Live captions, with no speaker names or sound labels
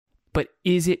but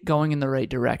is it going in the right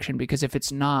direction? Because if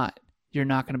it's not, you're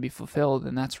not going to be fulfilled.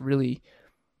 And that's really,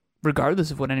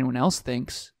 regardless of what anyone else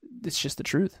thinks, it's just the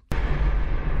truth.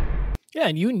 Yeah,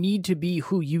 and you need to be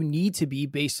who you need to be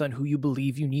based on who you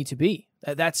believe you need to be.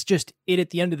 That's just it at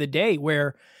the end of the day,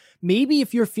 where maybe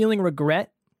if you're feeling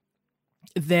regret,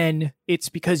 then it's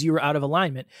because you were out of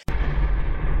alignment.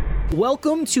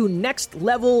 Welcome to Next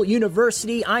Level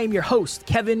University. I am your host,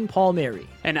 Kevin Palmieri.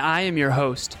 And I am your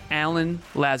host, Alan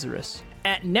Lazarus.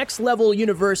 At Next Level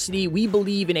University, we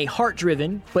believe in a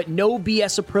heart-driven, but no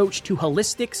BS approach to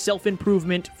holistic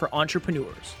self-improvement for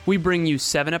entrepreneurs. We bring you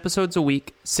 7 episodes a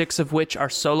week, 6 of which are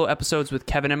solo episodes with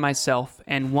Kevin and myself,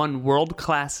 and 1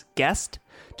 world-class guest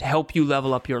to help you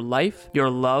level up your life, your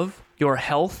love, your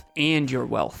health, and your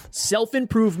wealth.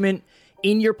 Self-improvement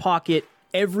in your pocket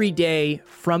every day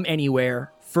from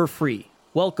anywhere for free.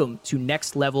 Welcome to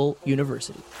Next Level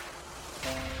University.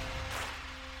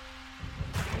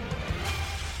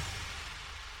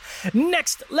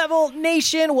 Next Level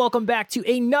Nation, welcome back to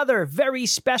another very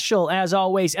special, as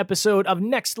always, episode of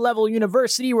Next Level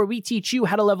University, where we teach you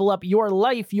how to level up your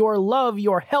life, your love,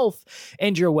 your health,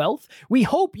 and your wealth. We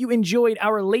hope you enjoyed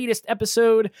our latest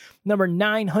episode, number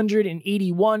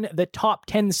 981, The Top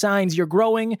 10 Signs You're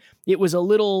Growing. It was a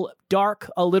little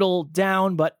dark, a little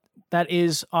down, but that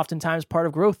is oftentimes part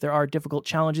of growth. There are difficult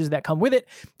challenges that come with it.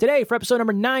 Today, for episode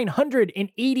number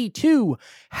 982,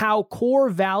 How Core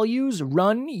Values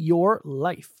Run Your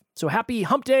Life. So happy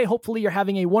hump day. Hopefully you're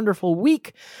having a wonderful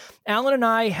week. Alan and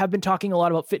I have been talking a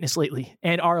lot about fitness lately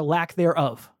and our lack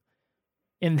thereof.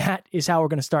 And that is how we're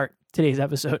going to start today's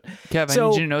episode. Kev, I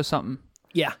need you to know something.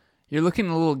 Yeah. You're looking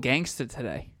a little gangsta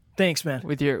today. Thanks, man.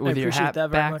 With your hat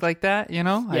back much. Like that, you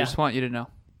know? Yeah. I just want you to know.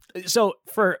 So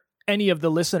for any of the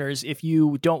listeners, if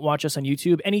you don't watch us on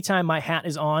YouTube, anytime my hat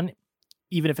is on,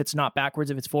 even if it's not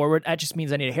backwards, if it's forward, that just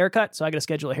means I need a haircut. So I got to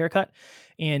schedule a haircut.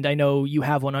 And I know you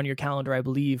have one on your calendar, I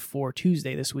believe, for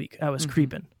Tuesday this week. I was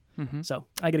creeping. So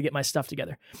I got to get my stuff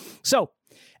together. So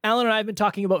Alan and I have been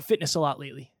talking about fitness a lot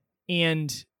lately.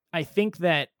 And I think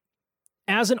that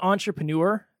as an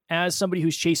entrepreneur, as somebody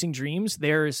who's chasing dreams,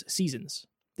 there's seasons.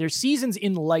 There's seasons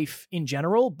in life in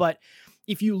general, but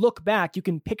if you look back, you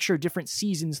can picture different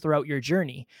seasons throughout your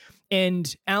journey.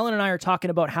 And Alan and I are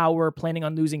talking about how we're planning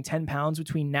on losing 10 pounds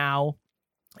between now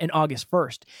and August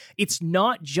 1st. It's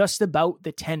not just about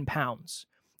the 10 pounds.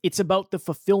 It's about the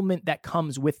fulfillment that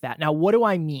comes with that. Now, what do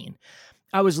I mean?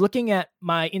 I was looking at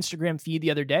my Instagram feed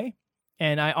the other day,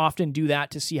 and I often do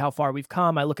that to see how far we've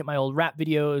come. I look at my old rap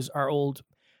videos, our old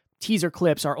teaser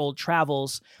clips, our old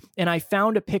travels, and I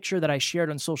found a picture that I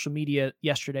shared on social media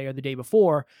yesterday or the day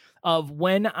before of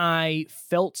when I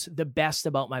felt the best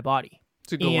about my body.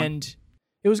 It's a good one.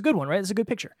 It was a good one, right? It's a good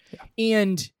picture. Yeah.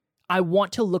 And I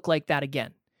want to look like that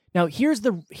again. Now, here's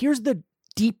the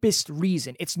deepest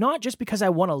reason. It's not just because I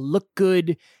want to look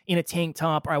good in a tank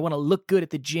top, or I want to look good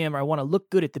at the gym, or I want to look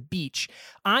good at the beach.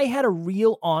 I had a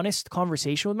real honest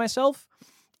conversation with myself.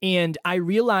 And I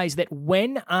realized that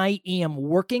when I am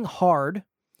working hard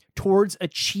towards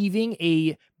achieving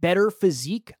a better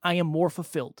physique, I am more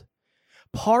fulfilled.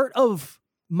 Part of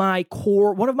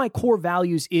one of my core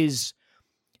values is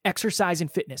exercise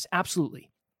and fitness,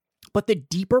 absolutely. But the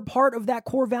deeper part of that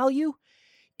core value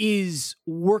is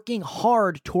working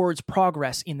hard towards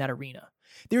progress in that arena.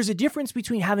 There's a difference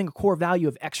between having a core value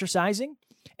of exercising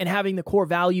and having the core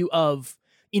value of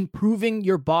improving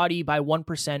your body by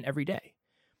 1% every day.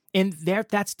 And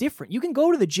that's different. You can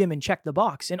go to the gym and check the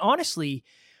box. And honestly,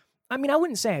 I mean, I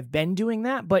wouldn't say I've been doing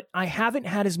that, but I haven't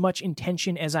had as much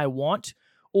intention as I want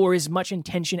or as much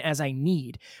intention as I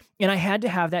need. And I had to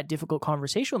have that difficult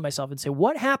conversation with myself and say,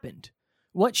 what happened?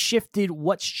 What shifted?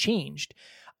 What's changed?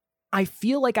 I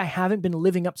feel like I haven't been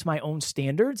living up to my own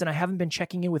standards and I haven't been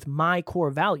checking in with my core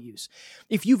values.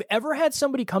 If you've ever had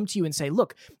somebody come to you and say,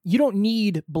 look, you don't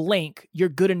need blank, you're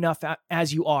good enough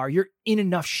as you are, you're in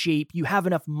enough shape, you have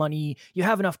enough money, you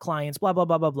have enough clients, blah, blah,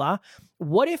 blah, blah, blah.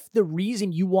 What if the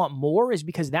reason you want more is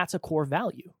because that's a core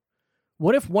value?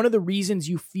 What if one of the reasons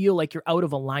you feel like you're out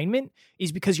of alignment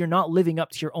is because you're not living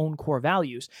up to your own core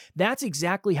values? That's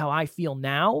exactly how I feel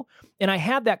now. And I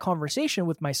had that conversation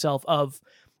with myself of,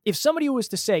 if somebody was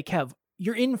to say, Kev,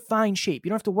 you're in fine shape, you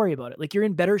don't have to worry about it. Like, you're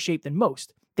in better shape than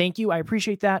most. Thank you. I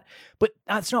appreciate that. But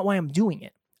that's not why I'm doing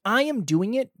it. I am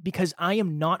doing it because I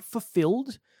am not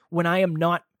fulfilled when I am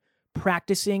not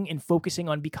practicing and focusing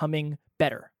on becoming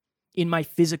better in my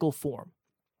physical form.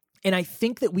 And I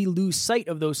think that we lose sight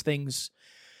of those things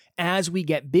as we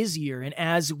get busier and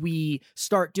as we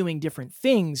start doing different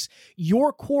things.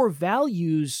 Your core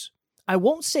values, I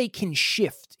won't say can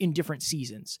shift in different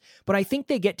seasons, but I think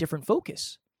they get different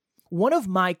focus. one of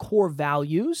my core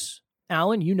values,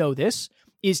 Alan, you know this,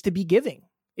 is to be giving,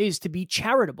 is to be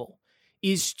charitable,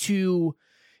 is to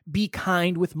be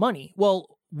kind with money.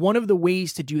 Well, one of the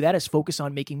ways to do that is focus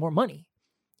on making more money.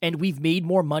 And we've made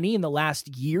more money in the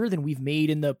last year than we've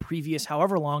made in the previous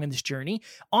however long in this journey.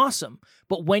 Awesome.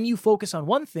 But when you focus on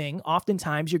one thing,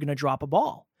 oftentimes you're going to drop a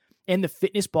ball. And the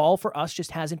fitness ball for us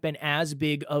just hasn't been as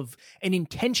big of an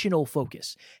intentional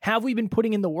focus. Have we been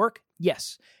putting in the work?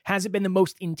 Yes. Has it been the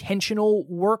most intentional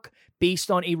work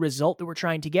based on a result that we're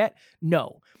trying to get?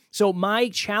 No. So my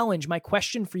challenge, my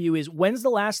question for you is, when's the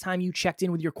last time you checked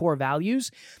in with your core values?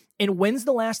 And when's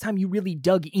the last time you really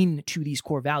dug into these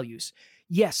core values?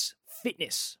 Yes,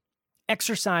 fitness,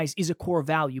 exercise is a core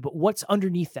value, but what's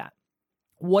underneath that?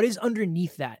 What is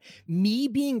underneath that? Me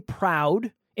being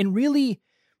proud and really,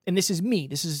 and this is me,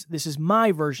 this is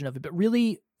my version of it, but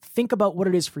really think about what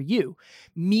it is for you.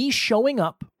 Me showing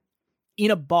up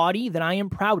in a body that I am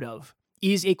proud of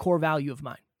is a core value of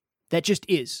mine. That just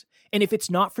is. And if it's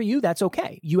not for you, that's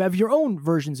okay. You have your own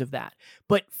versions of that.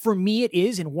 But for me, it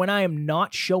is. And when I am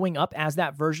not showing up as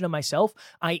that version of myself,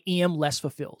 I am less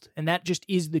fulfilled. And that just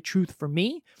is the truth for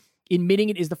me. Admitting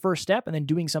it is the first step, and then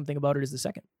doing something about it is the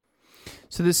second.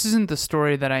 So this isn't the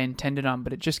story that I intended on,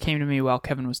 but it just came to me while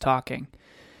Kevin was talking.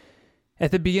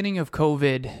 At the beginning of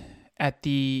COVID, at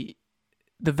the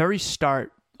very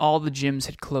start, all the gyms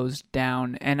had closed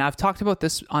down. And I've talked about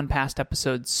this on past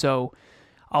episodes, so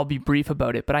I'll be brief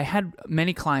about it, but I had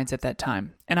many clients at that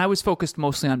time, and I was focused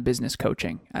mostly on business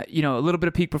coaching. A little bit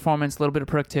of peak performance, a little bit of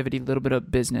productivity, a little bit of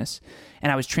business,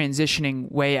 and I was transitioning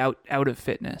way out of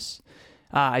fitness.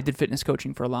 I did fitness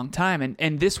coaching for a long time,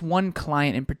 and this one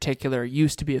client in particular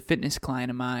used to be a fitness client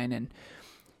of mine, and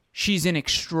she's in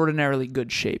extraordinarily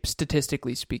good shape,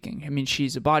 statistically speaking. I mean,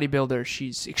 she's a bodybuilder,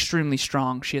 she's extremely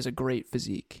strong, she has a great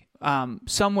physique.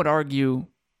 Some would argue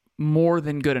more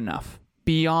than good enough,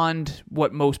 beyond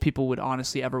what most people would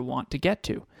honestly ever want to get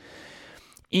to.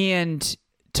 And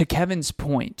to Kevin's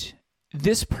point,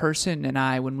 this person and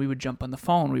I, when we would jump on the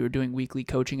phone, we were doing weekly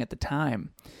coaching at the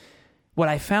time. What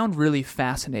I found really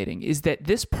fascinating is that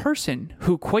this person,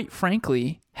 who quite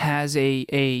frankly has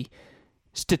a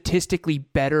statistically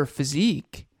better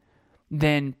physique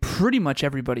than pretty much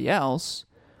everybody else,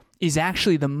 is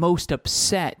actually the most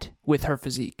upset with her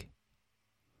physique.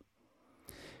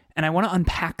 And I want to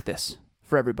unpack this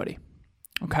for everybody,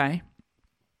 okay?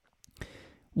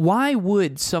 Why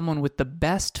would someone with the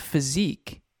best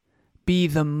physique be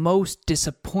the most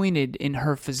disappointed in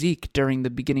her physique during the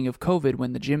beginning of COVID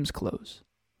when the gyms close?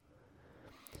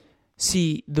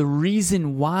 See, the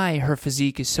reason why her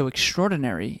physique is so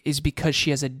extraordinary is because she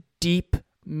has a deep,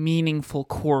 meaningful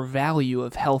core value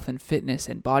of health and fitness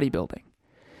and bodybuilding.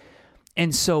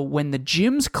 And so when the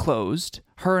gyms closed,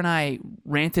 her and I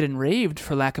ranted and raved,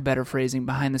 for lack of better phrasing,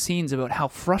 behind the scenes about how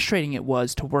frustrating it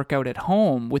was to work out at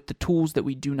home with the tools that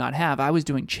we do not have. I was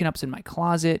doing chin-ups in my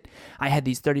closet. I had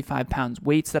these 35 pounds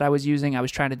weights that I was using. I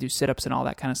was trying to do sit-ups and all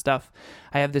that kind of stuff.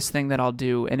 I have this thing that I'll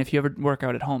do, and if you ever work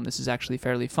out at home, this is actually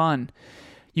fairly fun.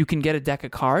 You can get a deck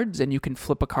of cards and you can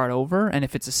flip a card over, and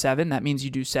if it's a 7, that means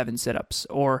you do 7 sit-ups.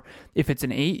 Or if it's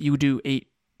an 8, you do 8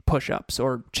 push-ups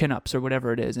or chin-ups or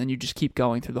whatever it is, and you just keep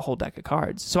going through the whole deck of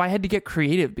cards. So I had to get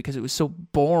creative because it was so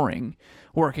boring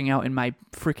working out in my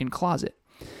freaking closet.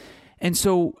 And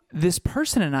so this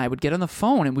person and I would get on the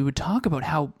phone and we would talk about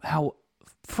how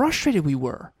frustrated we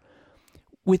were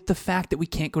with the fact that we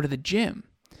can't go to the gym.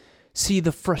 See,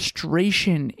 the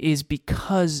frustration is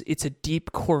because it's a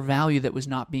deep core value that was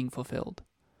not being fulfilled.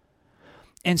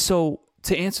 And so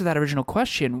to answer that original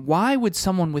question, why would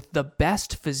someone with the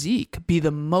best physique be the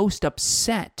most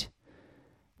upset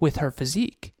with her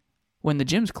physique when the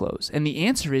gyms close? And the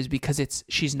answer is because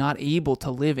she's not able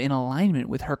to live in alignment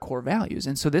with her core values.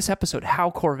 And so this episode, how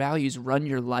core values run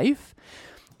your life,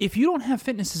 if you don't have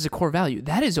fitness as a core value,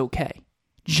 that is okay.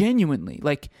 Genuinely.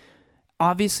 Like,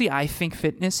 obviously, I think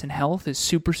fitness and health is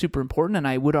super, super important. And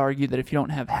I would argue that if you don't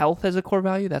have health as a core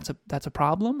value, that's a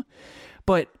problem.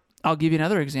 But I'll give you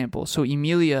another example. So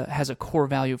Emilia has a core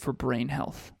value for brain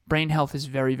health. Brain health is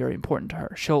very, very important to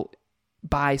her. She'll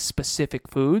buy specific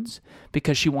foods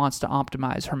because she wants to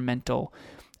optimize her mental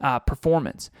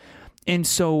performance. And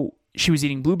so she was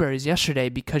eating blueberries yesterday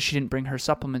because she didn't bring her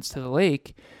supplements to the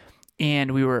lake.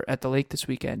 And we were at the lake this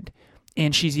weekend.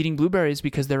 And she's eating blueberries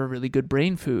because they're a really good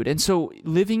brain food. And so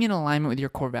living in alignment with your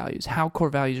core values, how core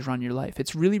values run your life,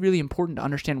 it's really, really important to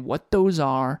understand what those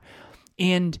are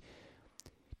and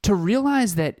to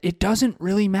realize that it doesn't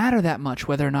really matter that much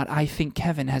whether or not I think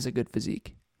Kevin has a good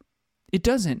physique. It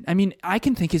doesn't. I mean, I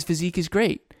can think his physique is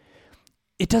great.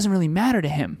 It doesn't really matter to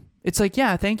him. It's like,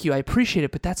 yeah, thank you, I appreciate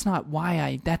it, but that's not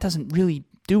why that doesn't really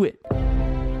do it.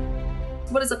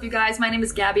 What is up, you guys? My name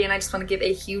is Gabby, and I just want to give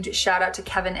a huge shout out to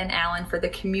Kevin and Alan for the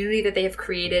community that they have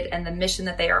created and the mission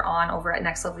that they are on over at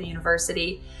Next Level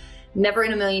University. Never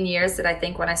in a million years did I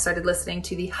think, when I started listening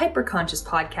to the Hyperconscious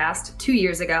podcast 2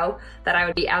 years ago, that I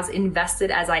would be as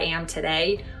invested as I am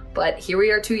today. But here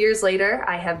we are 2 years later.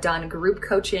 I have done group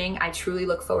coaching. I truly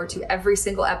look forward to every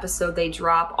single episode they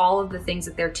drop, all of the things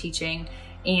that they're teaching.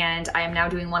 And I am now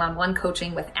doing one-on-one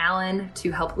coaching with Alan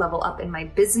to help level up in my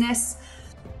business.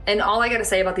 And all I got to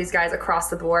say about these guys across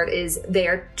the board is they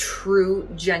are true,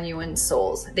 genuine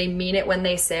souls. They mean it when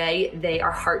they say they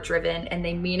are heart-driven, and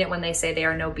they mean it when they say they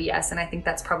are no BS. And I think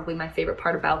that's probably my favorite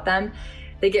part about them.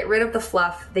 They get rid of the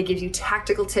fluff. They give you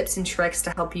tactical tips and tricks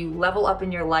to help you level up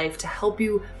in your life, to help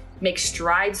you make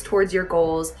strides towards your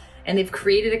goals. And they've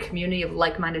created a community of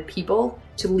like-minded people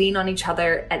to lean on each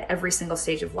other at every single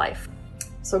stage of life.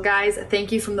 So guys,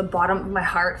 thank you from the bottom of my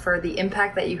heart for the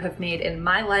impact that you have made in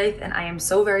my life, and I am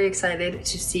so very excited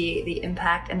to see the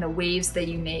impact and the waves that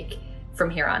you make from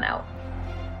here on out.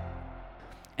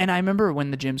 And I remember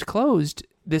when the gyms closed,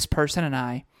 this person and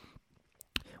I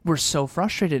were so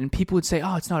frustrated, and people would say,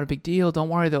 oh, it's not a big deal, don't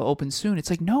worry, they'll open soon. It's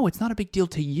like, no, it's not a big deal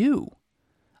to you.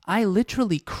 I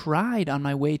literally cried on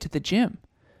my way to the gym.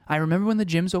 I remember when the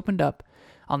gyms opened up,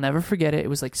 I'll never forget it. It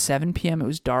was like 7 p.m. It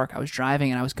was dark. I was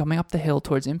driving and I was coming up the hill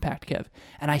towards Impact, Kev.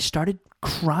 And I started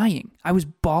crying. I was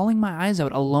bawling my eyes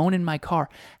out alone in my car.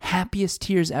 Happiest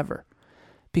tears ever.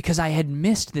 Because I had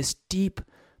missed this deep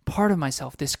part of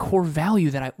myself, this core value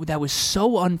that was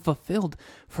so unfulfilled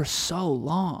for so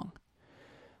long.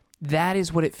 That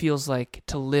is what it feels like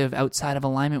to live outside of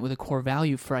alignment with a core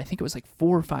value for, I think it was like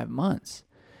 4 or 5 months.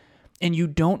 And you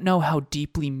don't know how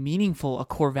deeply meaningful a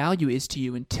core value is to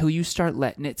you until you start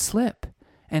letting it slip.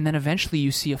 And then eventually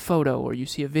you see a photo or you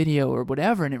see a video or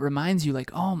whatever, and it reminds you like,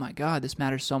 oh my God, this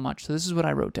matters so much. So this is what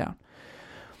I wrote down.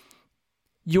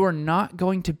 You are not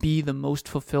going to be the most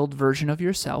fulfilled version of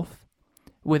yourself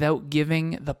without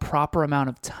giving the proper amount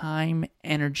of time,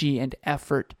 energy, and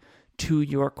effort to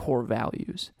your core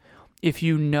values. If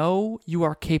you know you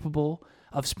are capable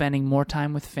of spending more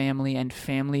time with family, and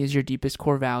family is your deepest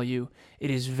core value,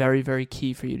 it is very, very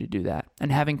key for you to do that.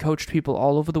 And having coached people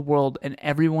all over the world, and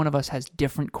every one of us has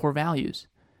different core values.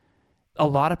 A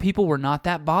lot of people were not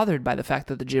that bothered by the fact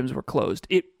that the gyms were closed.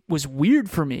 It was weird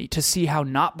for me to see how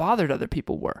not bothered other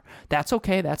people were. That's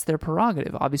okay. That's their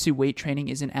prerogative. Obviously, weight training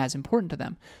isn't as important to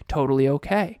them. Totally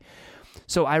okay.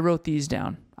 So I wrote these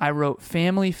down. I wrote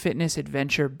family, fitness,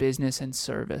 adventure, business, and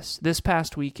service. This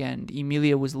past weekend,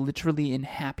 Emilia was literally in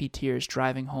happy tears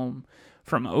driving home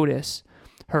from Otis,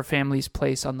 her family's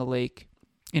place on the lake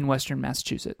in Western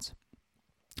Massachusetts.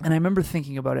 And I remember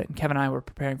thinking about it, and Kevin and I were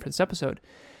preparing for this episode,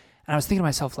 and I was thinking to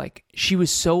myself, like, she was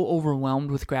so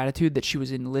overwhelmed with gratitude that she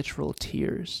was in literal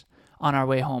tears on our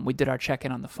way home. We did our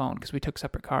check-in on the phone because we took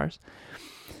separate cars.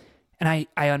 And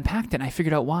I unpacked it and I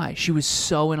figured out why. She was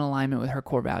so in alignment with her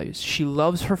core values. She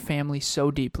loves her family so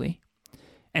deeply.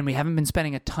 And we haven't been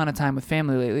spending a ton of time with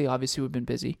family lately. Obviously, we've been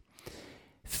busy.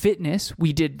 Fitness,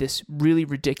 we did this really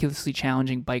ridiculously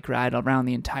challenging bike ride around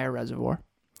the entire reservoir.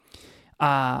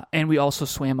 And we also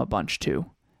swam a bunch too.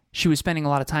 She was spending a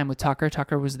lot of time with Tucker.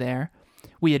 Tucker was there.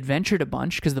 We adventured a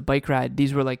bunch because the bike ride,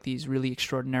 these were like these really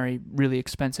extraordinary, really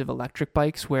expensive electric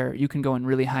bikes where you can go in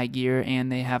really high gear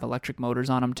and they have electric motors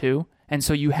on them too. And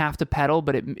so you have to pedal,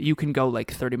 but you can go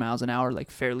like 30 miles an hour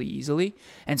like fairly easily.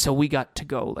 And so we got to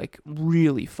go like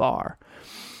really far.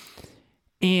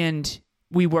 And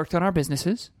we worked on our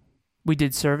businesses. We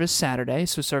did service Saturday.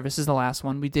 So service is the last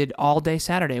one. We did all day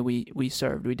Saturday. We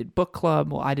served. We did book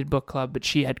club. Well, I did book club, but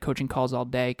she had coaching calls all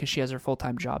day because she has her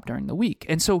full-time job during the week.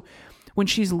 And so when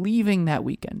she's leaving that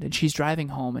weekend and she's driving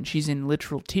home and she's in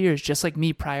literal tears, just like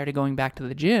me prior to going back to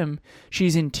the gym,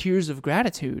 she's in tears of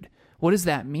gratitude. What does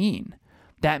that mean?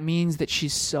 That means that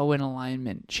she's so in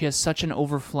alignment. She has such an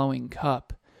overflowing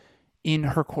cup in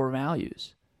her core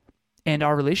values. And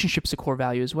our relationship's a core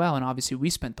value as well. And obviously we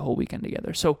spent the whole weekend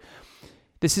together. So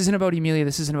this isn't about Emilia.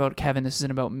 This isn't about Kevin. This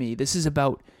isn't about me. This is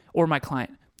about, or my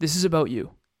client. This is about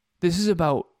you. This is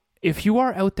about, if you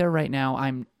are out there right now,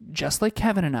 I'm just like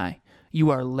Kevin and I, you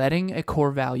are letting a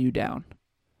core value down.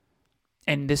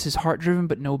 And this is heart-driven,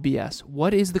 but no BS.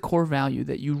 What is the core value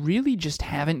that you really just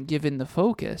haven't given the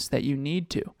focus that you need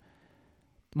to?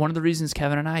 One of the reasons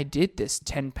Kevin and I did this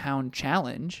 10-pound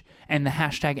challenge and the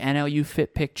hashtag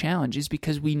NLUFitPick challenge is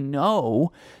because we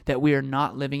know that we are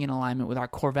not living in alignment with our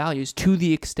core values to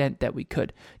the extent that we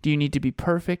could. Do you need to be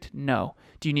perfect? No.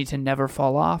 Do you need to never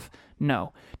fall off?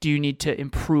 No. Do you need to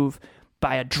improve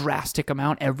by a drastic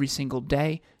amount every single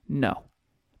day? No.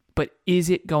 But is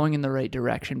it going in the right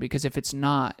direction? Because if it's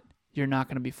not, you're not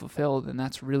going to be fulfilled. And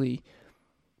that's really,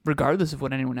 regardless of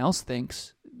what anyone else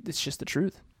thinks, it's just the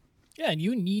truth. Yeah, and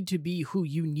you need to be who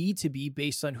you need to be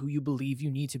based on who you believe you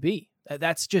need to be.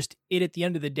 That's just it at the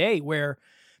end of the day, where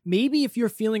maybe if you're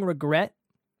feeling regret,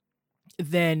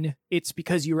 then it's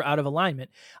because you were out of alignment.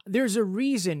 There's a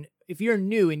reason, if you're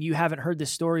new and you haven't heard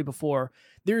this story before,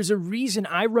 there's a reason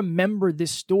I remember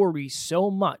this story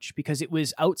so much, because it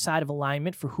was outside of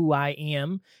alignment for who I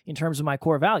am in terms of my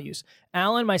core values.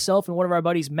 Alan, myself, and one of our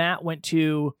buddies, Matt, went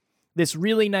to this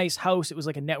really nice house. It was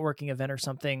like a networking event or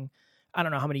something. I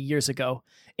don't know how many years ago.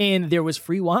 And there was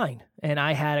free wine. And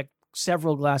I had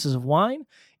several glasses of wine.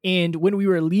 And when we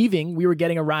were leaving, we were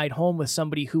getting a ride home with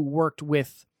somebody who worked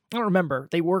with, I don't remember,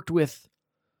 they worked with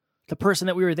the person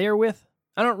that we were there with.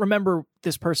 I don't remember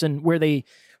this person, where they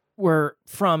were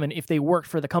from and if they worked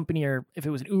for the company or if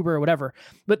it was an Uber or whatever.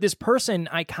 But this person,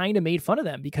 I kind of made fun of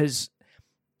them because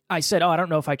I said, I don't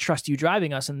know if I trust you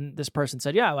driving us. And this person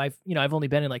said, yeah, I've only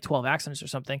been in like 12 accidents or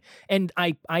something. And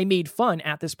I made fun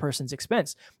at this person's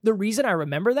expense. The reason I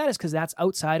remember that is because that's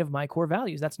outside of my core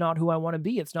values. That's not who I want to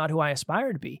be. It's not who I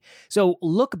aspire to be. So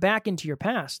look back into your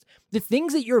past. The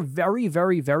things that you're very,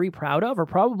 very, very proud of are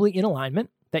probably in alignment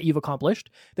that you've accomplished.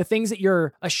 The things that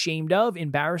you're ashamed of,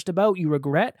 embarrassed about, you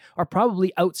regret, are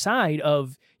probably outside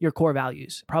of your core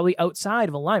values, probably outside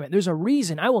of alignment. There's a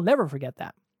reason. I will never forget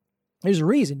that. There's a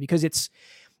reason, because it's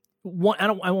one,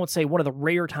 I won't say one of the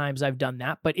rare times I've done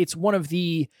that, but it's one of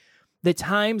the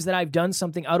times that I've done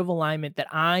something out of alignment that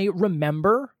I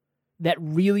remember that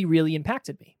really, really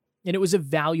impacted me. And it was a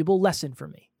valuable lesson for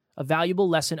me, a valuable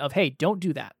lesson of, hey, don't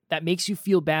do that. That makes you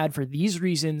feel bad for these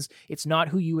reasons. It's not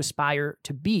who you aspire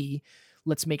to be.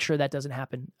 Let's make sure that doesn't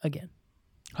happen again.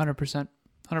 100%.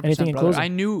 100%, Anything in brother. closing? I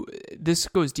knew, this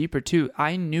goes deeper too.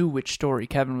 I knew which story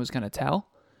Kevin was going to tell.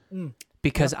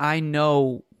 Because I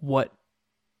know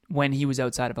when he was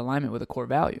outside of alignment with a core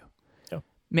value. Yeah.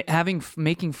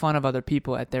 Making fun of other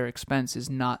people at their expense is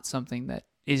not something that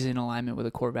is in alignment with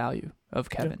a core value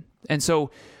of Kevin. Yeah. And so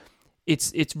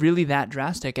it's really that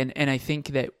drastic. And I think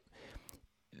that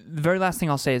the very last thing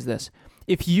I'll say is this.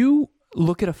 If you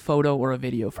look at a photo or a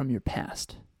video from your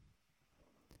past,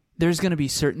 there's going to be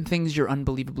certain things you're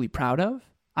unbelievably proud of.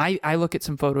 I look at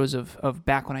some photos of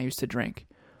back when I used to drink.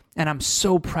 And I'm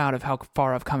so proud of how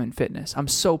far I've come in fitness. I'm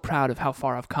so proud of how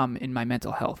far I've come in my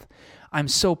mental health. I'm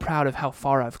so proud of how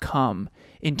far I've come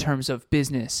in terms of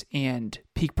business and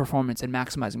peak performance and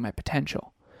maximizing my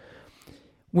potential.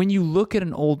 When you look at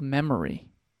an old memory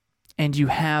and you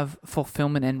have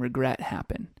fulfillment and regret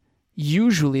happen,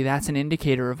 usually that's an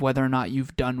indicator of whether or not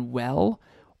you've done well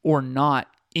or not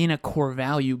in a core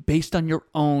value based on your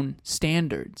own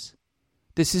standards.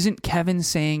 This isn't Kevin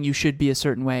saying you should be a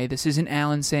certain way. This isn't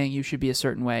Alan saying you should be a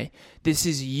certain way. This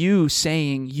is you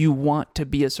saying you want to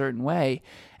be a certain way.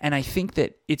 And I think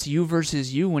that it's you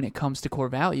versus you when it comes to core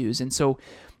values. And so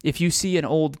if you see an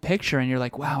old picture and you're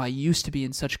like, wow, I used to be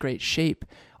in such great shape,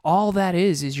 all that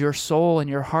is your soul and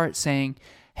your heart saying,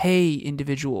 hey,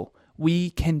 individual, we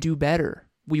can do better.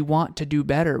 We want to do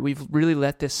better. We've really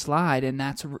let this slide, and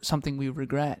that's something we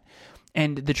regret.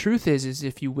 And the truth is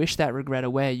if you wish that regret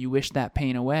away, you wish that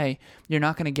pain away, you're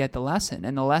not going to get the lesson.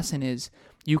 And the lesson is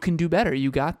you can do better.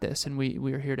 You got this. And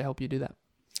we are here to help you do that.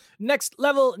 Next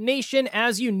Level Nation,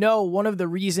 as you know, one of the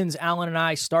reasons Alan and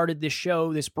I started this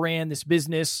show, this brand, this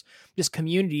business, this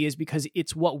community is because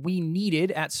it's what we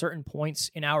needed at certain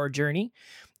points in our journey.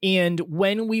 And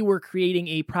when we were creating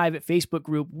a private Facebook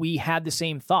group, we had the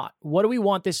same thought. What do we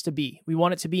want this to be? We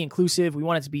want it to be inclusive. We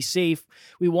want it to be safe.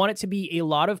 We want it to be a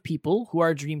lot of people who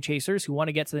are dream chasers, who want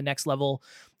to get to the next level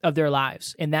of their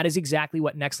lives. And that is exactly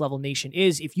what Next Level Nation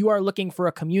is. If you are looking for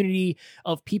a community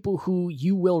of people who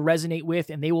you will resonate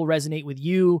with and they will resonate with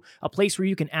you, a place where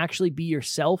you can actually be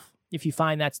yourself, if you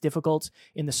find that's difficult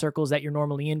in the circles that you're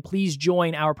normally in, please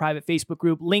join our private Facebook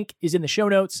group. Link is in the show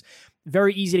notes.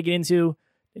 Very easy to get into.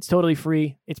 It's totally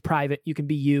free. It's private. You can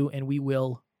be you, and we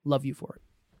will love you for it.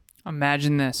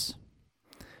 Imagine this.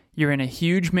 You're in a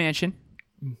huge mansion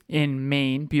in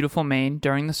Maine, beautiful Maine,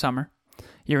 during the summer.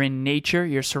 You're in nature.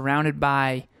 You're surrounded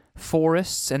by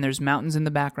forests, and there's mountains in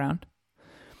the background.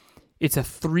 It's a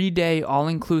 3-day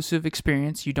all-inclusive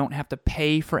experience. You don't have to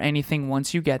pay for anything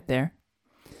once you get there.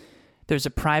 There's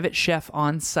a private chef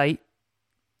on site.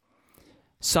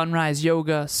 Sunrise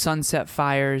yoga, sunset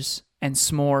fires, and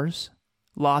s'mores.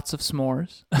 Lots of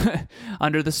s'mores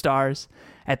under the stars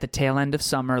at the tail end of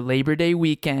summer, Labor Day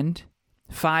weekend,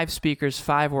 5 speakers,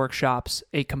 5 workshops,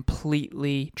 a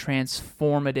completely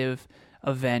transformative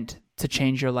event to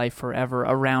change your life forever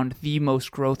around the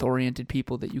most growth-oriented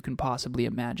people that you can possibly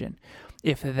imagine.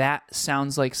 If that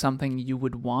sounds like something you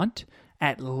would want,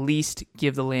 at least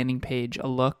give the landing page a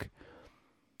look.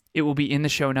 It will be in the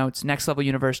show notes,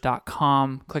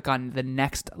 nextleveluniverse.com. Click on the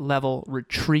Next Level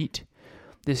Retreat.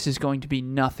 This is going to be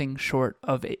nothing short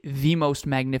of the most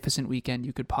magnificent weekend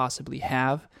you could possibly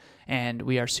have, and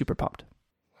we are super pumped.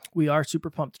 We are super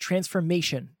pumped.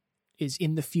 Transformation is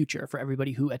in the future for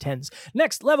everybody who attends.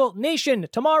 Next Level Nation,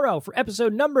 tomorrow for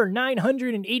episode number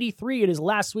 983. It is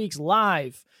last week's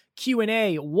live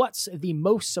Q&A. What's the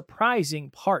most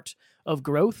surprising part of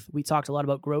growth? We talked a lot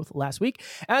about growth last week.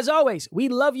 As always, we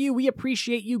love you. We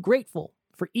appreciate you. Grateful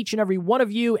for each and every one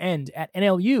of you. And at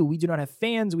NLU, we do not have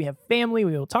fans. We have family.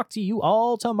 We will talk to you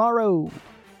all tomorrow.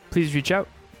 Please reach out.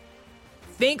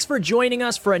 Thanks for joining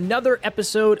us for another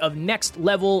episode of Next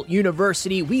Level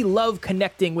University. We love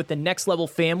connecting with the Next Level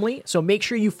family, so make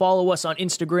sure you follow us on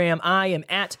Instagram. I am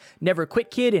at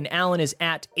NeverQuitKid, and Alan is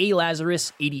at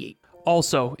ALazarus88.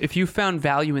 Also, if you found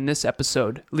value in this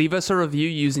episode, leave us a review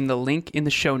using the link in the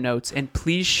show notes, and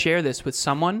please share this with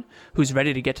someone who's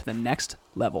ready to get to the next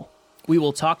level. We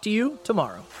will talk to you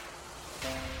tomorrow.